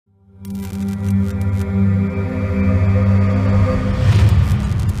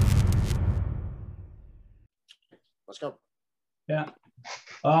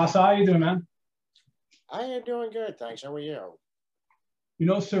So how you doing, man? I am doing good, thanks. How are you?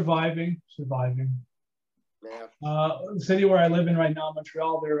 Surviving. Yeah. The city where I live in right now,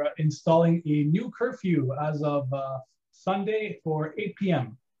 Montreal, they're installing a new curfew as of Sunday for 8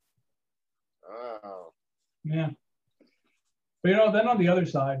 p.m. Oh. Yeah. But then on the other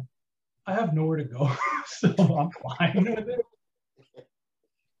side, I have nowhere to go, so I'm fine with it.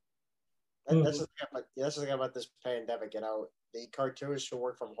 That's the thing about this pandemic. The cartoonists who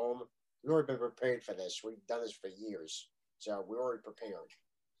work from home, we've already been prepared for this. We've done this for years, so we're already prepared.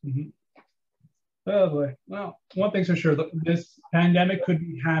 Mm-hmm. Oh boy. Well, one thing's for sure, this pandemic could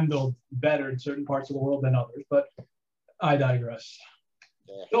be handled better in certain parts of the world than others, but I digress.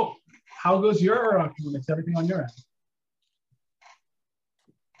 Yeah. So, how goes your comics? Everything on your end?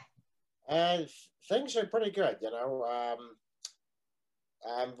 And things are pretty good.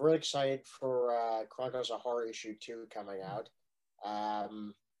 I'm really excited for Chronicles of Horror issue 2 coming out.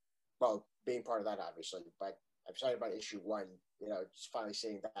 Well, being part of that, obviously, but I'm excited about issue 1. Just finally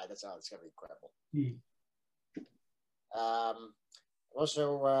seeing that. That's how it's going to be incredible. I'm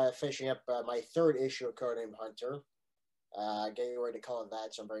also finishing up my 3rd issue of Codename Hunter. Getting ready to call it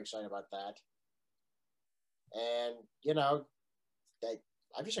that, so I'm very excited about that. And,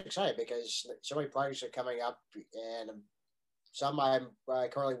 I'm just excited because so many projects are coming up, and some I'm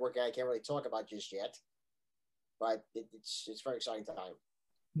currently working on. I can't really talk about just yet, but it's a very exciting time.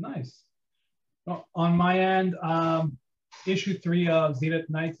 Nice. Well, on my end, issue 3 of Zenith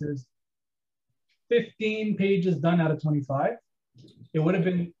Knights is 15 pages done out of 25. It would have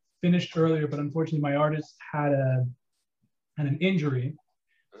been finished earlier, but unfortunately my artist had an injury,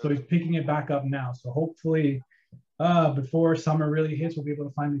 so he's picking it back up now. So hopefully before summer really hits, we'll be able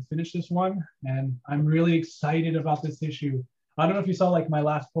to finally finish this one. And I'm really excited about this issue. I don't know if you saw like my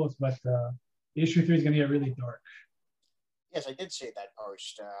last post, but issue 3 is going to get really dark. Yes, I did see that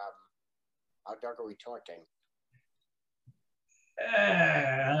post. How dark are we talking?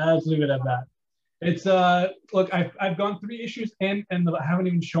 Let's leave it at that. It's look, I've gone 3 issues in, and I haven't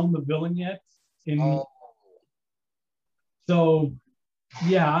even shown the villain yet. So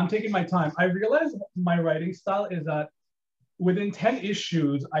yeah, I'm taking my time. I realize my writing style is that within 10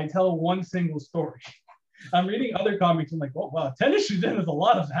 issues, I tell one single story. I'm reading other comics. I'm like, oh wow, 10 issues in, there's a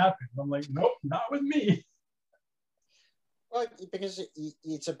lot has happened. I'm like, nope, not with me. Well, because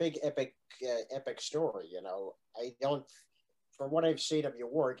it's a big epic story. I don't. From what I've seen of your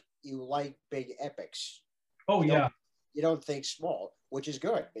work, you like big epics. Oh yeah. You don't think small, which is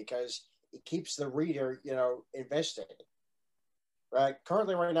good because it keeps the reader, invested. Right.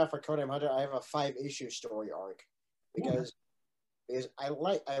 Currently, right now for Codename Hunter, I have a 5-issue story arc because I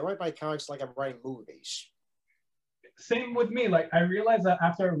write my comics like I'm writing movies. Same with me. Like I realized that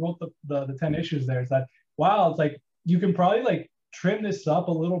after I wrote the 10 issues, there is that wow, it's like you can probably like trim this up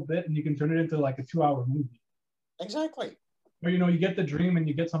a little bit and you can turn it into like a 2-hour movie. Exactly. Or you get the dream and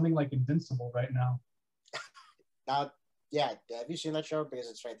you get something like Invincible right now. Yeah. Have you seen that show? Because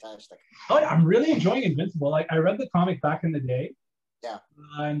it's fantastic. Oh, I'm really enjoying Invincible. Like I read the comic back in the day. Yeah.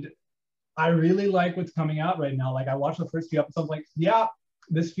 And I really like what's coming out right now. Like I watched the first few episodes, like, yeah,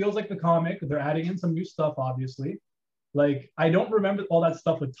 this feels like the comic. They're adding in some new stuff, obviously. Like I don't remember all that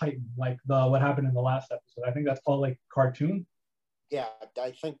stuff with Titan, like what happened in the last episode. I think that's called like cartoon. Yeah,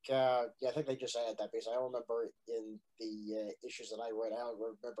 I think they just added that because I don't remember in the issues that I read. I don't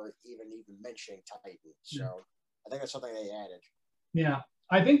remember even mentioning Titan. So I think that's something they added. Yeah,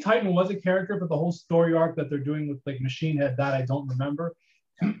 I think Titan was a character, but the whole story arc that they're doing with like Machine Head, that I don't remember.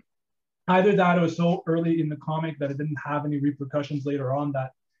 Yeah. Either that or it was so early in the comic that it didn't have any repercussions later on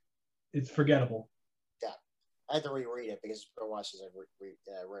that it's forgettable. Yeah, I had to reread it because it's been a while since I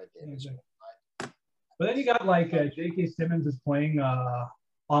read it. Exactly. But then you got like J.K. Simmons is playing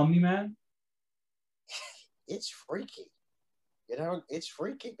Omni-Man. It's freaky. It's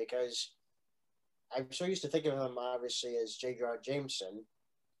freaky because I'm so used to thinking of him obviously as J. Jonah Jameson,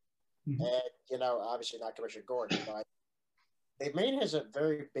 and obviously not Commissioner Gordon, but the man has a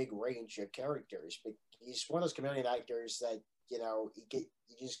very big range of characters. But he's one of those chameleon actors that you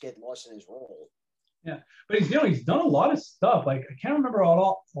just get lost in his role. Yeah, but he's done a lot of stuff. Like I can't remember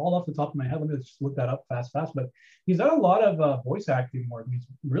all off the top of my head. Let me just look that up fast. But he's done a lot of voice acting work. He's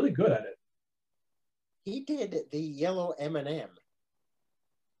really good at it. He did the Yellow M&M.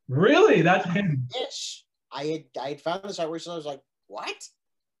 Really? That's him? Yes. I had found this out recently. I was like, what?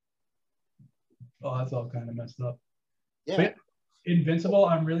 Oh, that's all kind of messed up. Yeah. But Invincible,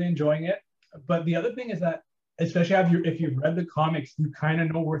 I'm really enjoying it. But the other thing is that, especially if you've read the comics, you kind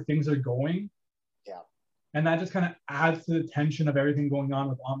of know where things are going. Yeah. And that just kind of adds to the tension of everything going on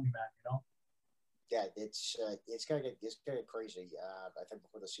with Omni-Man, yeah, it's gonna get crazy. I think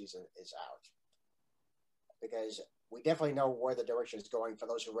before the season is out, because we definitely know where the direction is going. For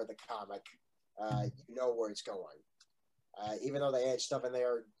those who read the comic, you know where it's going. Even though they add stuff in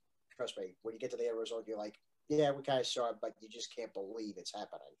there, trust me, when you get to the end result, you're like, yeah, we kind of saw it, but you just can't believe it's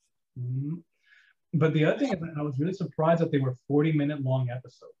happening. Mm-hmm. But the other thing is that I was really surprised that they were 40-minute long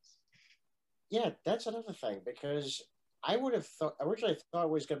episodes. Yeah, that's another thing, because I would have thought originally thought it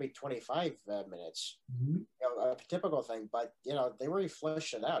was going to be 25 minutes, Mm-hmm. a typical thing, but they really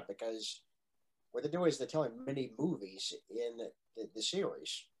fleshed it out, because what they do is they're telling mini movies in the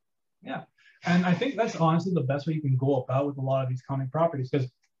series. Yeah, and I think that's honestly the best way you can go about with a lot of these comic properties. Because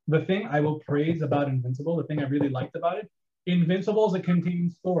the thing I will praise about Invincible, the thing I really liked about it, Invincible is a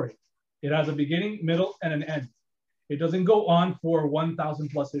contained story. It has a beginning, middle, and an end. It doesn't go on for 1,000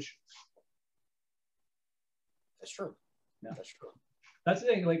 plus issues. That's true. Yeah. That's true. That's the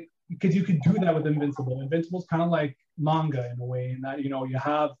thing, like, because you could do that with Invincible. Invincible's kind of like manga in a way, in that you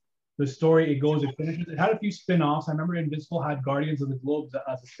have the story, it goes, it finishes. It had a few spin-offs. I remember Invincible had Guardians of the Globe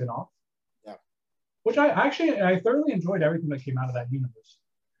as a spin-off. Yeah. Which I thoroughly enjoyed everything that came out of that universe.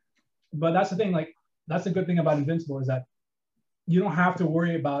 But that's the thing, like, that's the good thing about Invincible, is that you don't have to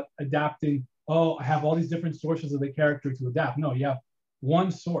worry about adapting, oh, I have all these different sources of the character to adapt. No, you have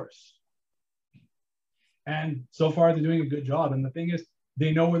one source. And so far they're doing a good job. And the thing is,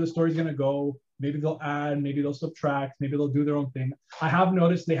 they know where the story's going to go. Maybe they'll add, maybe they'll subtract, maybe they'll do their own thing. I have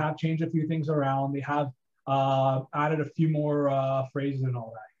noticed they have changed a few things around. They have added a few more phrases and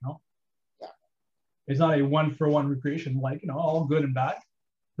all that, Yeah. It's not a one-for-one recreation, like, all good and bad.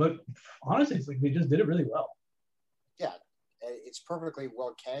 But honestly, it's like they just did it really well. Yeah, it's perfectly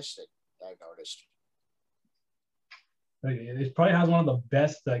well casted, I noticed. It probably has one of the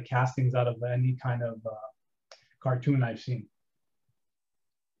best castings out of any kind of cartoon I've seen.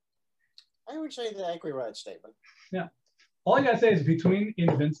 I would say that I agree with that statement. Yeah. All I gotta say is between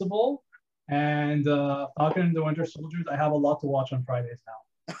Invincible and Falcon and the Winter Soldiers, I have a lot to watch on Fridays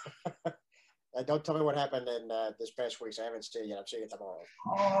now. Don't tell me what happened in this past week. I haven't seen it yet. I'm seeing it tomorrow.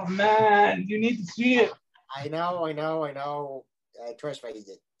 Oh man, you need to see it. I know. Trust me.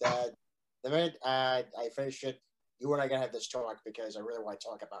 The minute I finish it, you and I gotta have this talk, because I really want to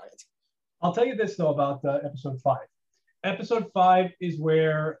talk about it. I'll tell you this though about episode 5. Episode 5 is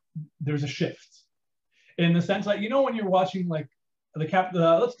where there's a shift, in the sense like when you're watching like let's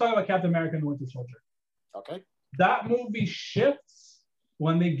talk about Captain America and the Winter Soldier. Okay. That movie shifts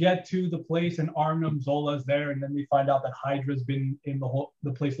when they get to the place and Arnim Zola's there, and then they find out that Hydra's been in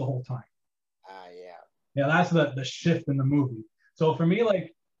the place the whole time. Yeah. Yeah, that's the shift in the movie. So for me,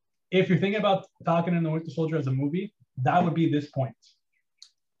 like, if you're thinking about Falcon and the Winter Soldier as a movie, that would be this point.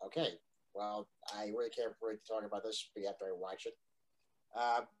 Okay. Well, I really can't wait to talk about this after I watch it.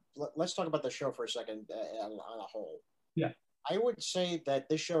 Let's talk about the show for a second on a whole. Yeah. I would say that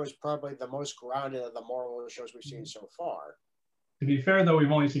this show is probably the most grounded of the Marvel shows we've seen so far. To be fair, though,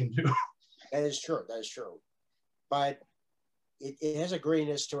 we've only seen 2. That is true. But it has a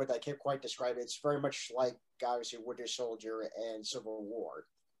grittiness to it that I can't quite describe. It's very much like, obviously, Winter Soldier and Civil War.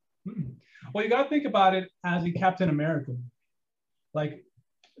 Well, you got to think about it as a Captain America. Like,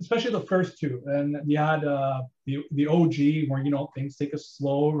 especially the first 2. And you had the OG where, things take a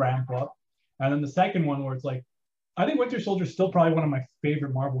slow ramp up. And then the second one where it's like, I think Winter Soldier is still probably one of my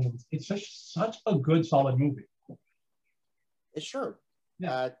favorite Marvel movies. It's just such a good, solid movie. It's true.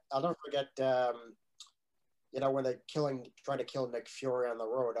 Yeah. I'll never forget, when they're trying to kill Nick Fury on the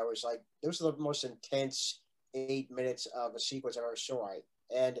road. I was like, those are the most intense 8 minutes of a sequence I ever saw.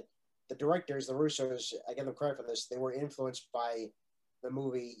 And the directors, the Russos, I give them credit for this. They were influenced by the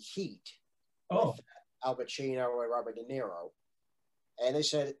movie Heat. Oh. With Al Pacino and Robert De Niro. And they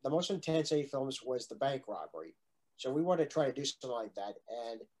said the most intense 8 films was the bank robbery. So we wanted to try to do something like that.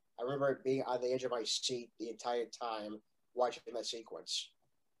 And I remember being on the edge of my seat the entire time watching that sequence.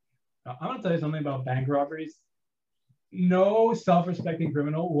 I'm going to tell you something about bank robberies. No self-respecting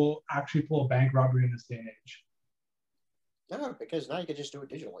criminal will actually pull a bank robbery in this day and age. No, because now you can just do it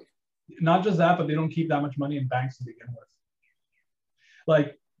digitally. Not just that, but they don't keep that much money in banks to begin with.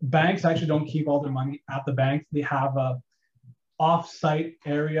 Like, banks actually don't keep all their money at the banks. They have off-site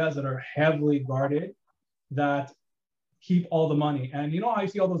areas that are heavily guarded that keep all the money. And you know how you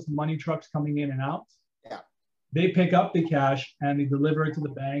see all those money trucks coming in and out? Yeah. They pick up the cash and they deliver it to the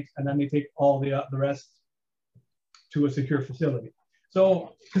bank, and then they take all the rest to a secure facility.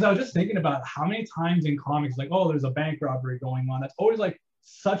 So, because I was just thinking about how many times in comics, like, oh, there's a bank robbery going on. That's always like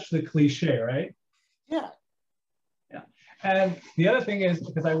such the cliche, right? Yeah. Yeah. And the other thing is,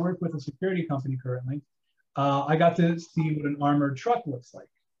 because I work with a security company currently, I got to see what an armored truck looks like.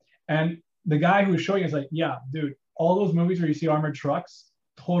 And the guy who was showing is like, yeah, dude, all those movies where you see armored trucks,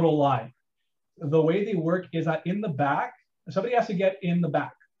 total lie. The way they work is that in the back, somebody has to get in the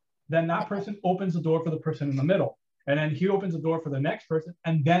back. Then that person opens the door for the person in the middle. And then he opens the door for the next person.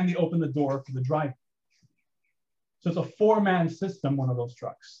 And then they open the door for the driver. So it's a four-man system, one of those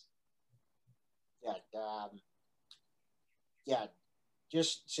trucks. Yeah. Yeah.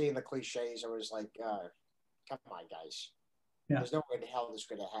 Just seeing the cliches, I was like, come on, guys. Yeah. There's no way in hell this is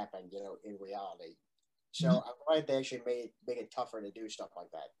going to happen, in reality. So I'm glad they actually make it tougher to do stuff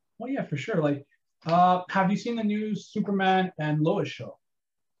like that. Well, yeah, for sure. Like, have you seen the new Superman and Lois show?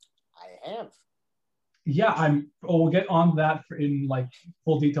 I have. Yeah, we'll get on that in like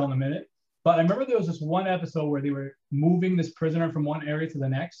full detail in a minute. But I remember there was this one episode where they were moving this prisoner from one area to the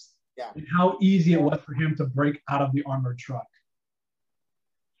next. Yeah. And how easy it was for him to break out of the armored truck.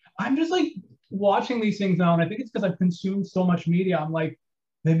 I'm just like watching these things now, and I think it's because I've consumed so much media. I'm like,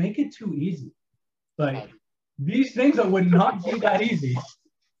 they make it too easy. Like these things that would not be that easy.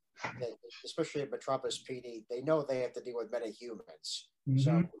 Especially in Metropolis PD, they know they have to deal with metahumans. Mm-hmm.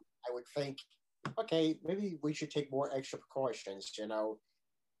 So I would think, okay, maybe we should take more extra precautions, You know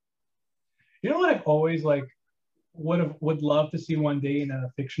what I've always like would love to see one day in a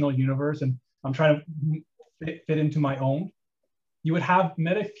fictional universe, and I'm trying to fit into my own. You would have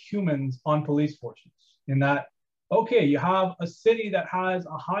metahumans on police forces in that, okay, you have a city that has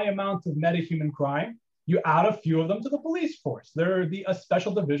a high amount of metahuman crime. You add a few of them to the police force. They're a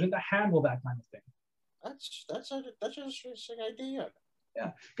special division to handle that kind of thing. That's an interesting idea.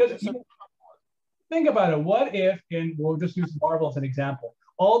 Yeah, because think about it. What if, we'll just use Marvel as an example,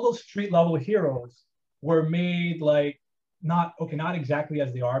 all those street level heroes were made like not exactly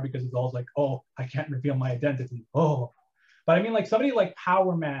as they are, because it's always like, oh, I can't reveal my identity. Oh, but I mean like somebody like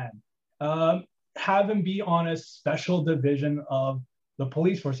Power Man, have him be on a special division of the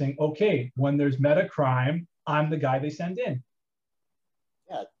police force saying, okay, when there's meta crime, I'm the guy they send in.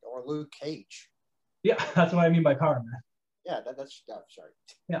 Yeah, or Luke Cage. Yeah, that's what I mean by Power Man. Yeah, that's sorry.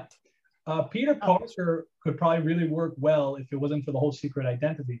 Yeah. Peter Parker could probably really work well if it wasn't for the whole secret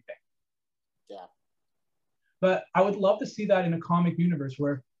identity thing. Yeah. But I would love to see that in a comic universe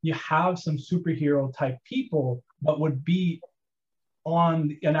where you have some superhero type people, but would be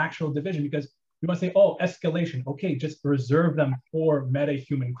on an actual division, because you want to say, oh, escalation. Okay, just reserve them for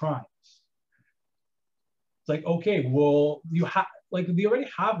meta-human crimes. It's like, okay, well, you have, like, they already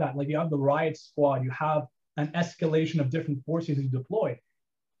have that. Like, you have the riot squad, you have an escalation of different forces you deploy.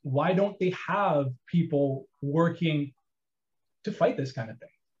 Why don't they have people working to fight this kind of thing?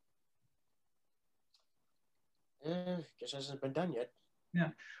 Just hasn't been done yet. Yeah.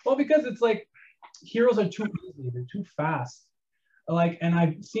 Well, because it's like heroes are too easy, they're too fast. Like, and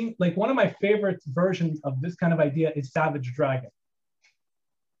I've seen like one of my favorite versions of this kind of idea is Savage Dragon.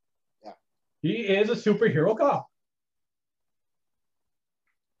 Yeah. He is a superhero cop.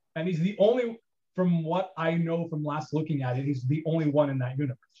 And he's the only, from what I know from last looking at it, he's the only one in that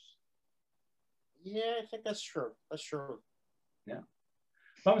universe. Yeah, I think that's true. That's true. Yeah.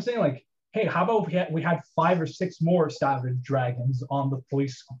 But I'm saying, like, hey, how about we had 5 or 6 more Savage Dragons on the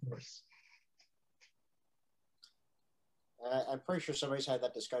police force? I'm pretty sure somebody's had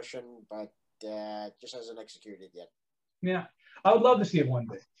that discussion, but just hasn't executed yet. Yeah, I would love to see it one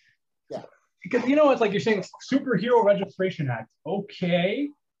day. Yeah. Because, you know, it's like you're saying, Superhero Registration Act. Okay,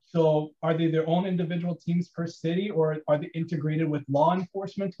 so are they their own individual teams per city, or are they integrated with law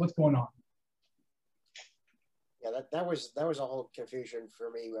enforcement? What's going on? Yeah, that was a whole confusion for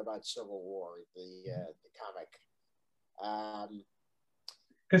me about Civil War, the comic.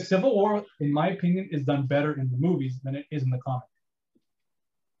 Because Civil War, in my opinion, is done better in the movies than it is in the comic.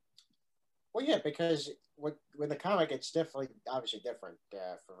 Well, yeah, because with the comic, it's definitely obviously different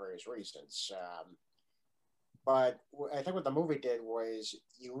for various reasons. But I think what the movie did was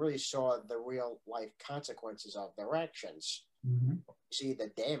you really saw the real life consequences of their actions. Mm-hmm. You see the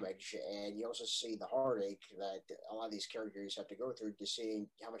damage, and you also see the heartache that a lot of these characters have to go through to see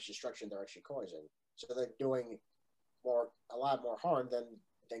how much destruction they're actually causing. So they're doing a lot more harm than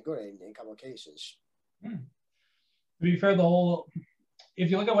good in a couple of cases. To be fair,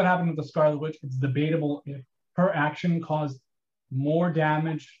 if you look at what happened with the Scarlet Witch, it's debatable if her action caused more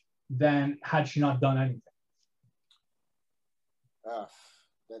damage than had she not done anything.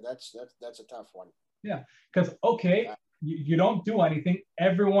 That's a tough one. Yeah, because you don't do anything,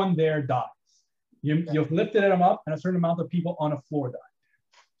 everyone there dies. You've lifted them up, and a certain amount of people on a floor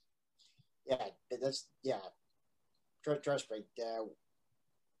die. Yeah. Trust me.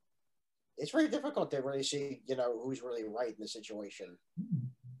 It's very difficult to really see, who's really right in the situation.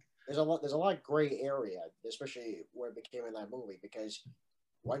 There's a lot of gray area, especially where it became in that movie, because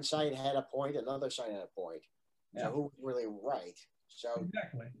one side had a point, another side had a point. Yeah. So who was really right? So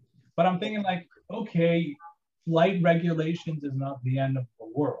exactly. But I'm thinking like, okay, flight regulations is not the end of the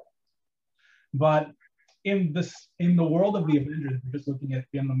world. But in the world of the Avengers, we're just looking at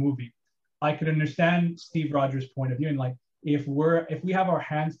in the movie, I could understand Steve Rogers' point of view. And like, if we have our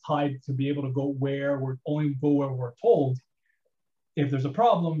hands tied to be able to go where we're told, if there's a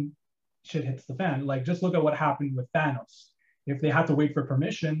problem, shit hits the fan. Like, just look at what happened with Thanos. If they had to wait for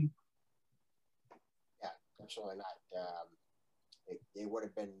permission. Yeah, absolutely not. It would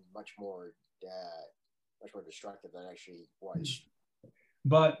have been much more destructive than it actually was.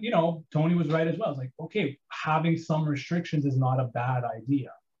 But, you know, Tony was right as well. It's like, okay, having some restrictions is not a bad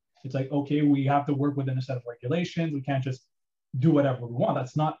idea. It's like, okay, we have to work within a set of regulations. We can't just do whatever we want.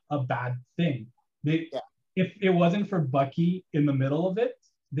 That's not a bad thing. If it wasn't for Bucky in the middle of it,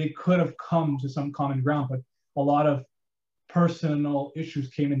 they could have come to some common ground, but a lot of personal issues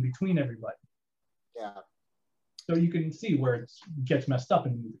came in between everybody. Yeah. So you can see where it gets messed up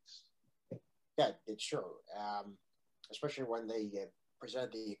in movies. Yeah, it's true. Especially when they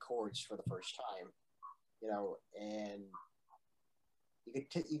present the Accords for the first time, you know, and you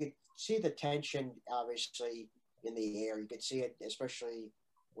could see the tension obviously in the air. You could see it especially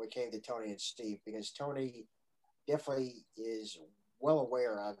when it came to Tony and Steve, because Tony definitely is well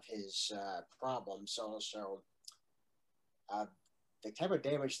aware of his problems. Also, the type of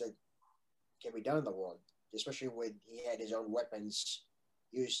damage that can be done in the world, especially when he had his own weapons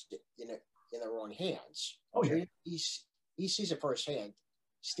used in the wrong hands. Oh yeah, he sees it firsthand.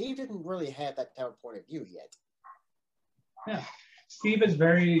 Steve didn't really have that type of point of view yet. Yeah, Steve is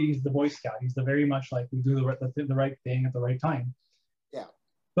he's the Boy Scout. He's very much like, we do the right thing at the right time. Yeah.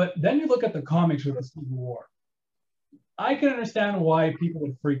 But then you look at the comics with the Civil War. I can understand why people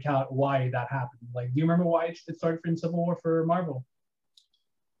would freak out why that happened. Like, do you remember why it started in Civil War for Marvel?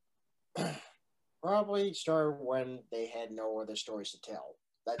 Probably started when they had no other stories to tell.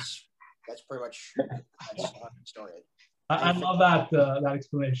 That's pretty much how it started. I love that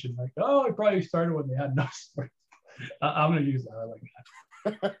explanation. Like, oh, it probably started when they had no stories. I'm going to use that. I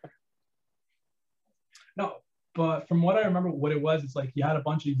like that. No, but from what I remember, what it was, it's like you had a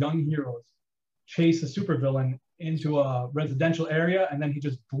bunch of young heroes chase a supervillain into a residential area, and then he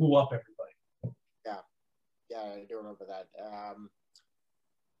just blew up everybody. Yeah, I do remember that.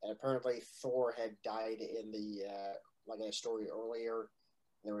 And apparently Thor had died in the like in a story earlier.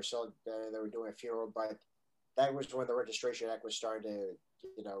 They were doing a funeral, but that was when the Registration Act was starting to,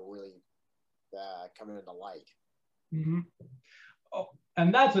 really come into light. Mm-hmm. Oh,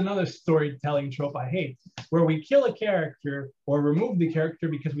 and that's another storytelling trope I hate, where we kill a character or remove the character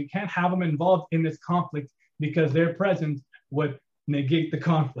because we can't have them involved in this conflict because their presence would negate the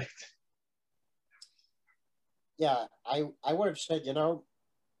conflict. Yeah, I would have said, how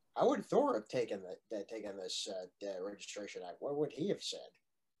would Thor have taken this Registration Act? What would he have said?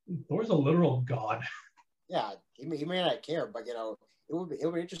 Thor's a literal god. Yeah, he may not care, but it would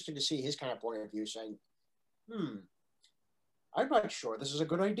be interesting to see his kind of point of view, saying, I'm not sure this is a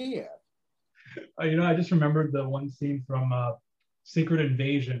good idea. I just remembered the one scene from Secret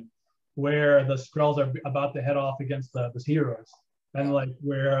Invasion where the Skrulls are about to head off against the heroes, and like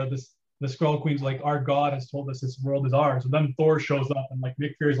where the Skrull Queen's like, our god has told us this world is ours. And then Thor shows up and like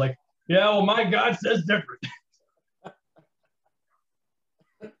Nick Fury's like, yeah, well, my god says different.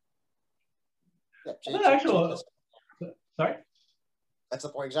 Sorry? That's the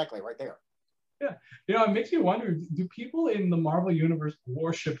point exactly right there. Yeah. It makes me wonder, do people in the Marvel Universe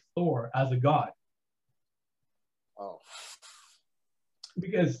worship Thor as a god? Oh.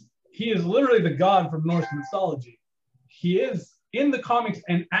 Because he is literally the god from Norse mythology. He is, in the comics,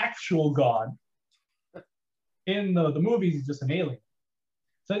 an actual god. In the movies, he's just an alien.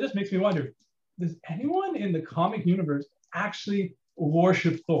 So it just makes me wonder, does anyone in the comic universe actually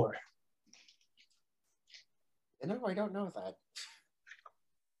worship Thor? I don't know that.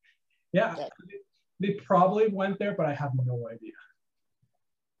 Yeah, they probably went there, but I have no idea.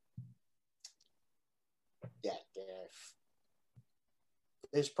 Yeah.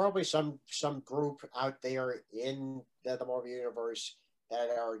 There's probably some group out there in the Marvel Universe that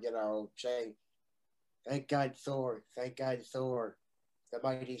are, saying, thank God Thor, the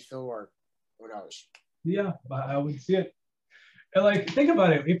mighty Thor. Who knows? Yeah, I would see it. And like, think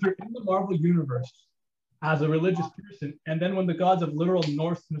about it. If you're in the Marvel Universe as a religious person, and then when the gods of literal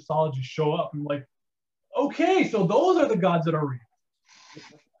Norse mythology show up, I'm like, okay, so those are the gods that are real.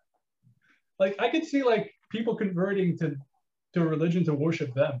 Like, I could see like people converting to religion to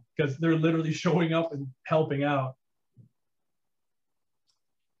worship them because they're literally showing up and helping out.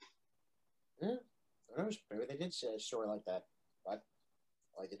 Yeah, who knows? Maybe they did say a story like that, but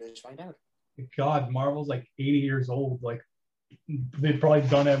all you do is find out. God, Marvel's like 80 years old. Like, they've probably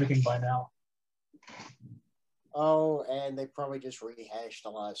done everything by now. Oh, and they probably just rehashed a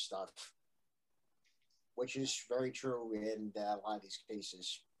lot of stuff, which is very true in a lot of these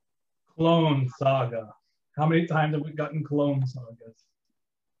cases. Clone Saga. How many times have we gotten Clone Sagas?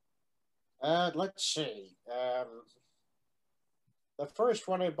 Let's see. The first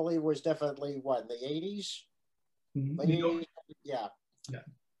one, I believe, was definitely, what, in the 80s? Mm-hmm. Yeah. Yeah.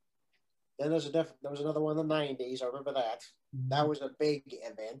 Then there was another one in the 90s. I remember that. Mm-hmm. That was a big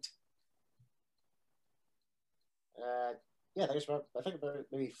event. Yeah, I think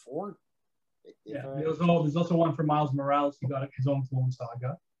maybe 4. Yeah, there's also one for Miles Morales. He got his own Clone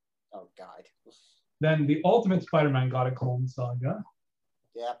Saga. Oh, God. Then the Ultimate Spider-Man got a Clone Saga.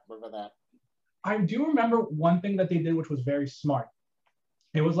 Yeah, remember that. I do remember one thing that they did, which was very smart.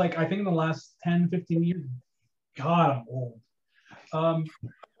 It was like, I think in the last 10, 15 years, God, I'm old,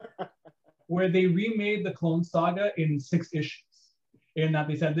 where they remade the Clone Saga in 6 issues. In that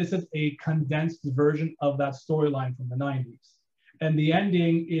they said, this is a condensed version of that storyline from the 90s. And the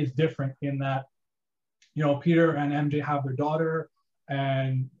ending is different in that, you know, Peter and MJ have their daughter,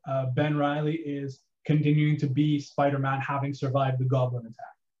 and Ben Reilly is continuing to be Spider-Man, having survived the Goblin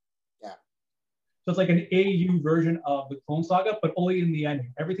attack. Yeah. So it's like an AU version of the Clone Saga, but only in the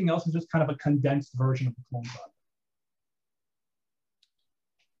ending. Everything else is just kind of a condensed version of the Clone Saga.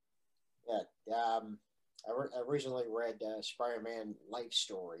 Yeah. I recently read Spider-Man Life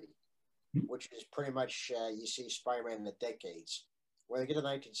Story, which is pretty much, you see Spider-Man in the decades. When they get to the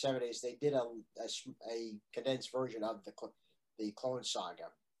 1970s, they did a condensed version of the Clone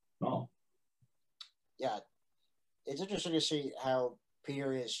Saga. Oh. Yeah. It's interesting to see how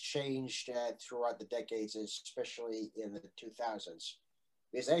Peter has changed throughout the decades, especially in the 2000s.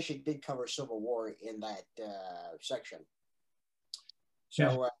 Because they actually did cover Civil War in that section.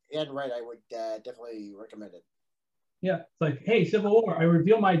 So, yeah, right, I would definitely recommend it. Yeah, it's like, hey, Civil War, I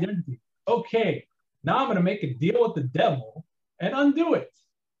reveal my identity. Okay, now I'm going to make a deal with the devil and undo it.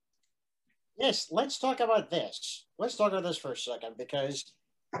 Yes, let's talk about this. Let's talk about this for a second, because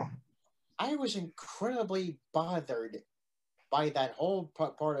I was incredibly bothered by that whole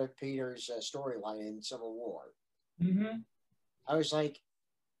part of Peter's storyline in Civil War. Mm-hmm. I was like,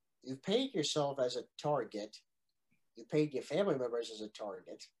 you've paid yourself as a target. You paid your family members as a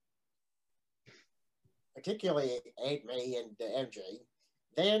target, particularly Aunt May and MJ.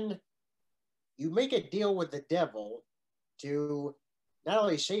 Then you make a deal with the devil to not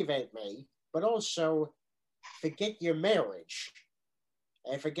only save Aunt May, but also forget your marriage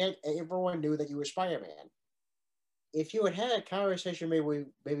and forget everyone knew that you were Spider-Man. If you had had a conversation maybe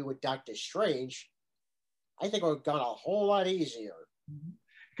with Doctor Strange, I think it would have gone a whole lot easier.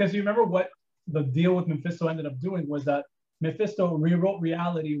 Because you remember what the deal with Mephisto ended up doing was that Mephisto rewrote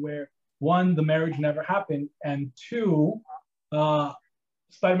reality where, 1, the marriage never happened, and 2,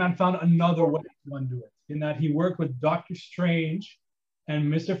 Spider-Man found another way to undo it, in that he worked with Doctor Strange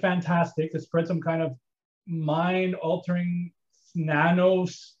and Mr. Fantastic to spread some kind of mind-altering nano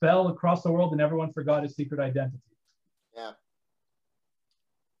spell across the world, and everyone forgot his secret identity. Yeah.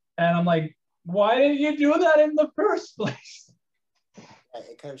 And I'm like, why didn't you do that in the first place?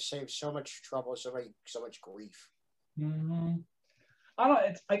 It could have saved so much trouble, so much grief. Mm-hmm. I don't.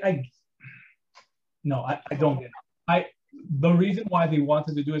 It's I don't get it. The reason why they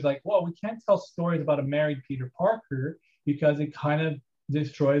wanted to do is like, well, we can't tell stories about a married Peter Parker because it kind of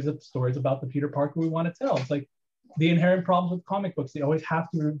destroys the stories about the Peter Parker we want to tell. It's like the inherent problems with comic books. They always have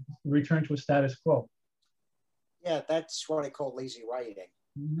to return to a status quo. Yeah, that's what I call lazy writing.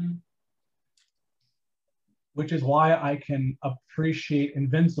 Mm-hmm. Which is why I can appreciate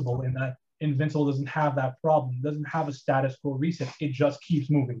Invincible, in that Invincible doesn't have that problem. It doesn't have a status quo reset. It just keeps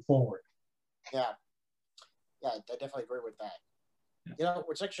moving forward. Yeah, I definitely agree with that. Yeah. You know,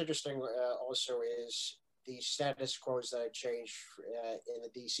 what's actually interesting also is the status quos that have changed in the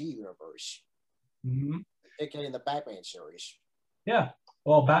DC universe, particularly in the Batman series. Yeah,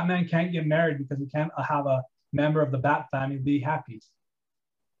 well, Batman can't get married because he can't have a member of the Bat family be happy.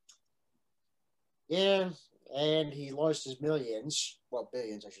 Yeah, and he lost his millions, well,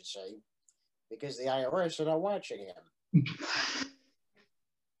 billions, I should say, because the IRS are not watching him.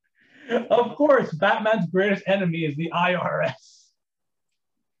 Of course, Batman's greatest enemy is the IRS.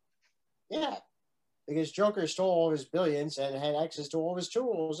 Yeah, because Joker stole all of his billions and had access to all of his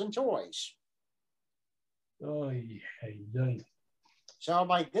tools and toys. Oh, yeah. So I'm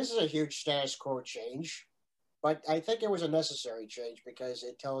like, this is a huge status quo change, but I think it was a necessary change because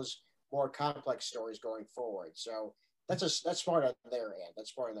it tells more complex stories going forward. So that's smart on their end.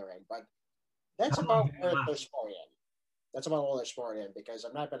 That's smart on their end, but that's about where they're smart in. That's about all they're smart in, because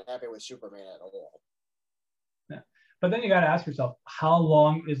I've not been happy with Superman at all. Yeah. But then you got to ask yourself, how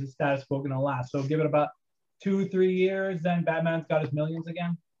long is the status quo going to last? So give it about 2-3 years, then Batman's got his millions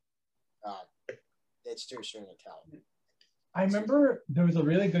again. It's too soon to tell. I remember there was a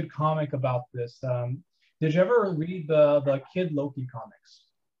really good comic about this. Did you ever read the Kid Loki comics?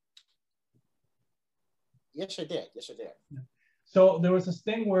 Yes, I did. Yes, I did. Yeah. So there was this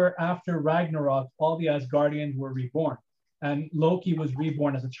thing where after Ragnarok, all the Asgardians were reborn. And Loki was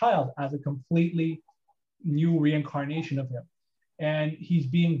reborn as a child, as a completely new reincarnation of him. And he's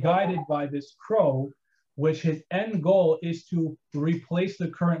being guided by this crow, which his end goal is to replace the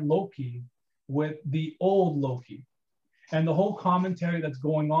current Loki with the old Loki. And the whole commentary that's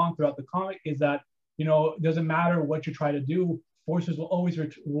going on throughout the comic is that, you know, it doesn't matter what you try to do, forces will always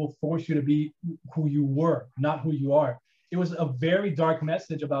will force you to be who you were, not who you are. It was a very dark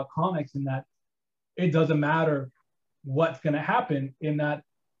message about comics in that it doesn't matter what's going to happen, in that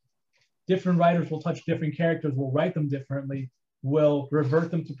different writers will touch different characters, will write them differently, will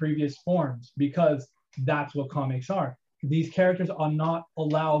revert them to previous forms, because that's what comics are. These characters are not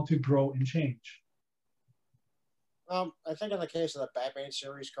allowed to grow and change. I think in the case of the Batman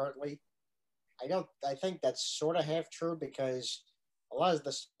series currently, I think that's sort of half true, because a lot of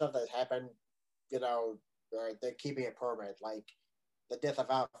the stuff that happened, you know, they're keeping it permanent, like the death of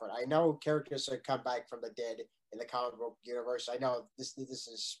Alfred. I know characters that come back from the dead in the comic book universe. I know this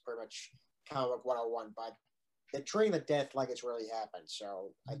is pretty much comic book 101, but they're treating the death like it's really happened.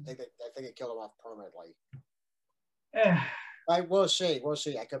 So I think it killed him off permanently. We'll see. We'll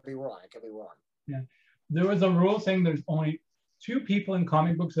see. I could be wrong. Yeah. There was a rule saying there's only 2 people in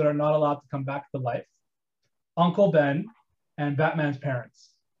comic books that are not allowed to come back to life: Uncle Ben and Batman's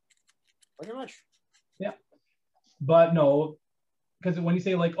parents. Pretty much. Yeah. But no, because when you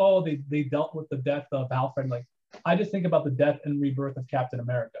say like, oh, they dealt with the death of Alfred, like, I just think about the death and rebirth of Captain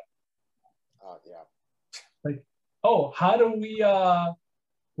America. Oh, yeah. Like, oh, how do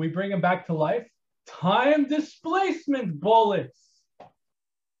we bring him back to life? Time displacement bullets.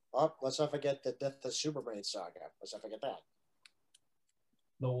 Oh, let's not forget the death of Superman saga. Let's not forget that.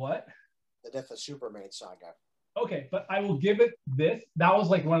 The what? The death of Superman saga. Okay, but I will give it this. That was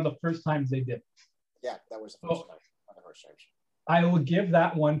like one of the first times they did. Yeah, that was the first time. One of the first times. I will give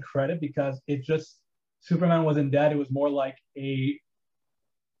that one credit, because it just, Superman wasn't dead. It was more like a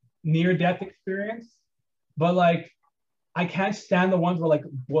near-death experience. But like, I can't stand the ones where like,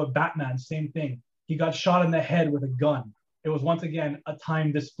 what, Batman, same thing. He got shot in the head with a gun. It was once again a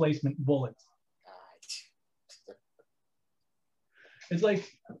time displacement bullet. It's like,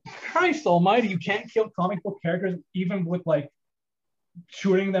 Christ almighty, you can't kill comic book characters even with like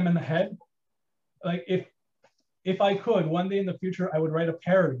shooting them in the head. Like, if I could, one day in the future, I would write a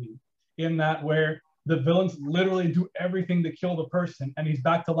parody in that where the villains literally do everything to kill the person and he's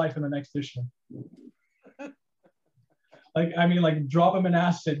back to life in the next issue. Like, I mean, like, drop him in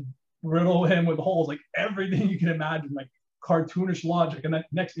acid, riddle him with holes, like everything you can imagine, like cartoonish logic. And that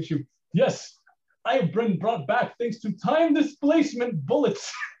next issue, yes, I have been brought back thanks to time displacement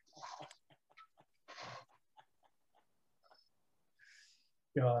bullets.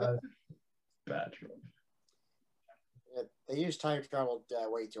 God, bad trope. Yeah, they use time travel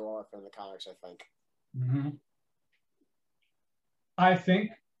way too often in the comics, I think. Mm-hmm. I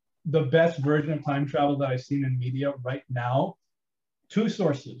think the best version of time travel that I've seen in media right now, 2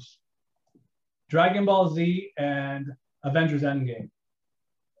 sources: Dragon Ball Z and Avengers Endgame.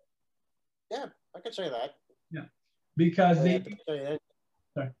 Yeah, I could say that. Yeah, because sorry.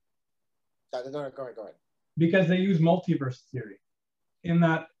 No, go ahead. Because they use multiverse theory, in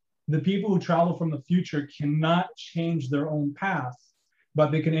that the people who travel from the future cannot change their own past,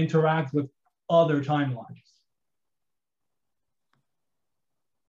 but they can interact with other timelines.